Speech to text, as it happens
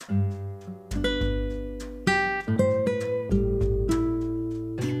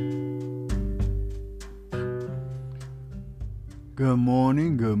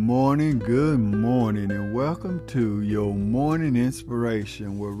morning, and welcome to your morning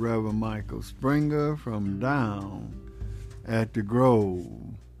inspiration with Reverend Michael Springer from Down at the Grove.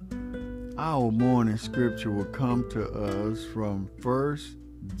 Our morning scripture will come to us from 1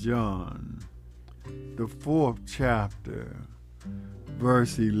 John, the 4th chapter,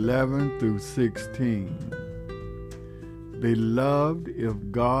 verse 11 through 16. Beloved, if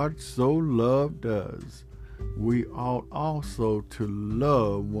God so loved us, we ought also to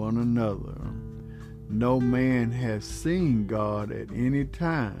love one another. No man has seen God at any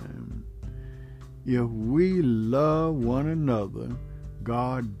time. If we love one another,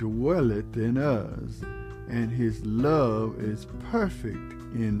 God dwelleth in us, and his love is perfect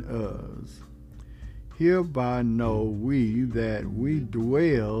in us. Hereby know we that we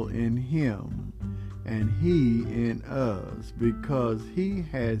dwell in him, and he in us, because he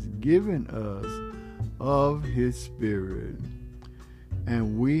has given us of his Spirit.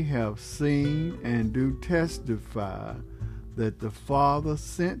 And we have seen and do testify that the Father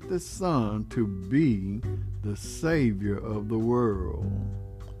sent the Son to be the Savior of the world.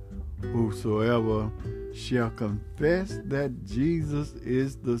 Whosoever shall confess that Jesus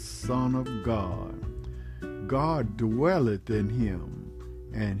is the Son of God, God dwelleth in him,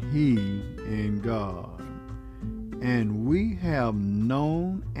 and he in God. And we have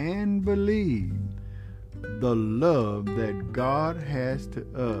known and believed the love that God has to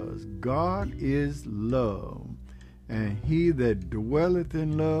us. God is love, and he that dwelleth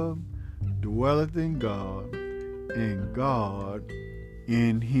in love dwelleth in God, and God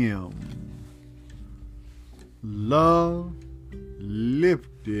in him. Love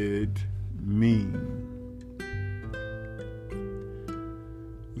lifted me.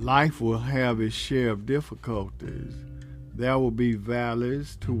 Life will have its share of difficulties. There will be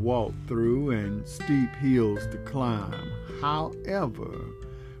valleys to walk through and steep hills to climb. However,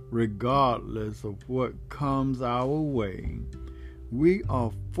 regardless of what comes our way, we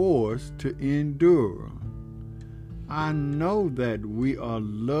are forced to endure. I know that we are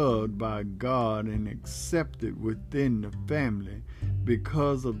loved by God and accepted within the family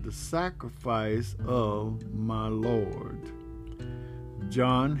because of the sacrifice of my Lord.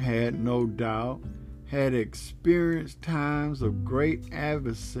 John had no doubt had experienced times of great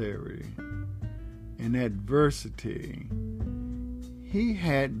adversity and adversity. He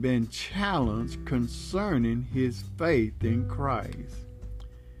had been challenged concerning his faith in Christ.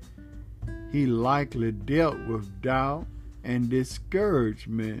 He likely dealt with doubt and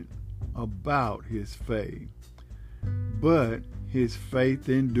discouragement about his faith, but his faith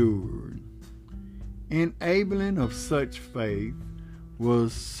endured. Enabling of such faith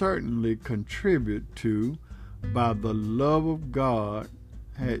was certainly contributed to by the love of God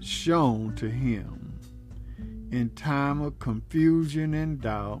had shown to him. In time of confusion and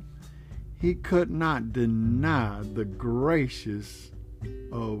doubt, he could not deny the gracious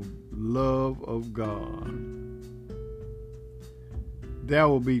of love of God. There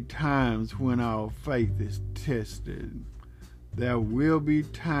will be times when our faith is tested. There will be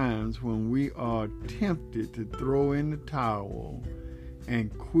times when we are tempted to throw in the towel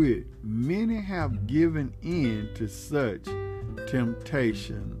and quit. Many have given in to such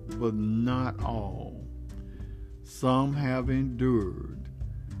temptation, but not all. Some have endured.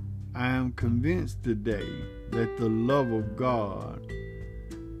 I am convinced today that the love of God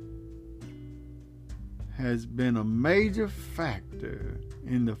has been a major factor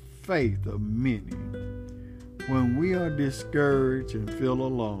in the faith of many. When we are discouraged and feel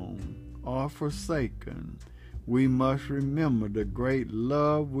alone or forsaken, we must remember the great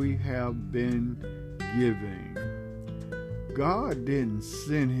love we have been giving. God didn't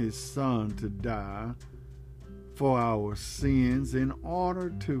send his Son to die for our sins in order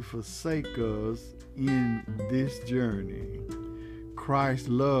to forsake us in this journey. Christ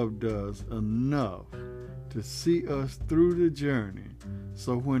loved us enough to see us through the journey,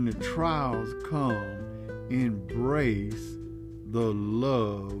 so when the trials come, embrace the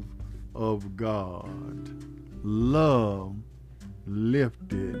love of God. Love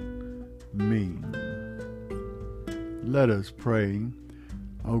lifted me. Let us pray.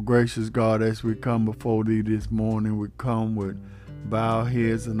 Oh, gracious God, as we come before thee this morning, we come with bowed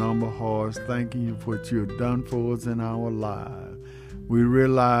heads and humble hearts, thanking you for what you have done for us in our lives. We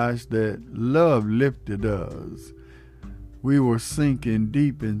realize that love lifted us. We were sinking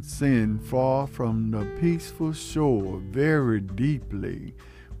deep in sin, far from the peaceful shore, very deeply.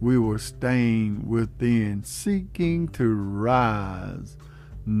 We were staying within, seeking to rise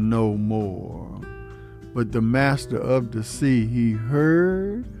no more. But the master of the sea, he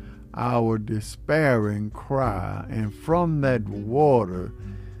heard our despairing cry, and from that water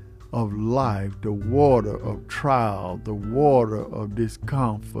of life, the water of trial, the water of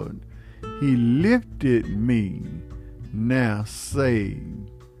discomfort, he lifted me. Now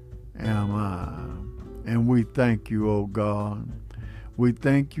saved am I. And we thank you, O God. We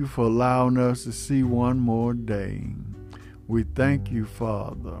thank you for allowing us to see one more day. We thank you,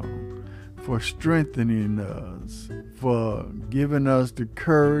 Father, for strengthening us, for giving us the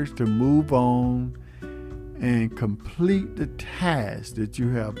courage to move on and complete the task that you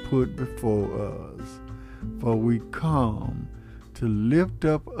have put before us. For we come to lift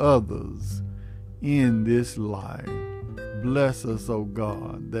up others in this life. Bless us, O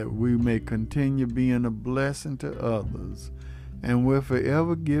God, that we may continue being a blessing to others, and will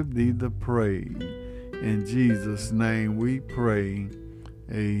forever give thee the praise. In Jesus' name we pray.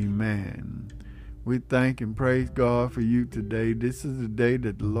 Amen. We thank and praise God for you today. This is the day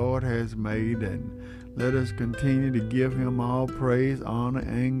that the Lord has made, and let us continue to give him all praise, honor,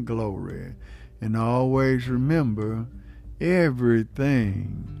 and glory. And always remember,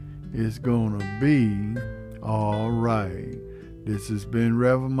 everything is going to be all right. This has been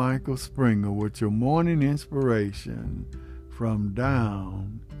Reverend Michael Springer with your morning inspiration from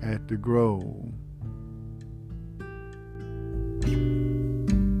down at the Grove.